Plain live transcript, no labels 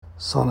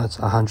Sonnet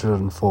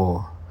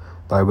 104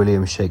 by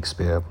William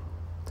Shakespeare.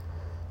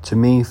 To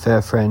me, fair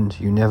friend,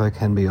 you never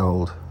can be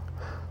old,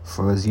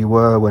 for as you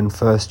were when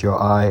first your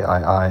eye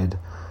I eyed,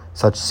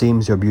 such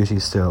seems your beauty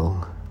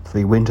still.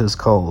 3 winters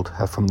cold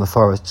have from the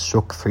forest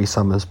shook 3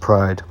 summers'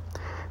 pride.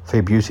 3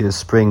 beauteous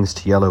springs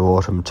to yellow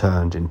autumn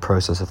turned in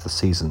process of the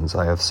seasons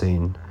I have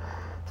seen.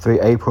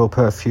 3 April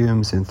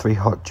perfumes in 3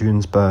 hot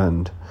Junes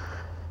burned,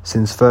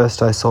 since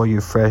first I saw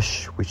you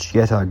fresh, which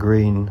yet are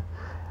green.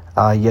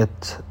 Ah,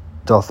 yet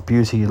doth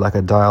beauty like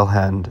a dial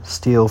hand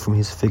steal from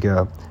his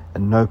figure,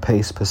 and no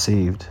pace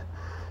perceived.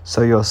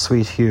 So your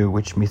sweet hue,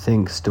 which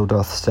methinks still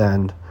doth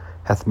stand,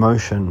 hath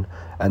motion,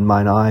 and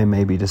mine eye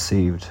may be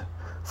deceived.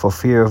 For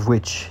fear of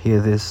which, hear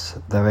this,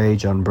 their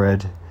age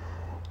unbred,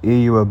 ere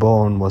you were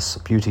born was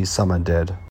beauty's summer dead.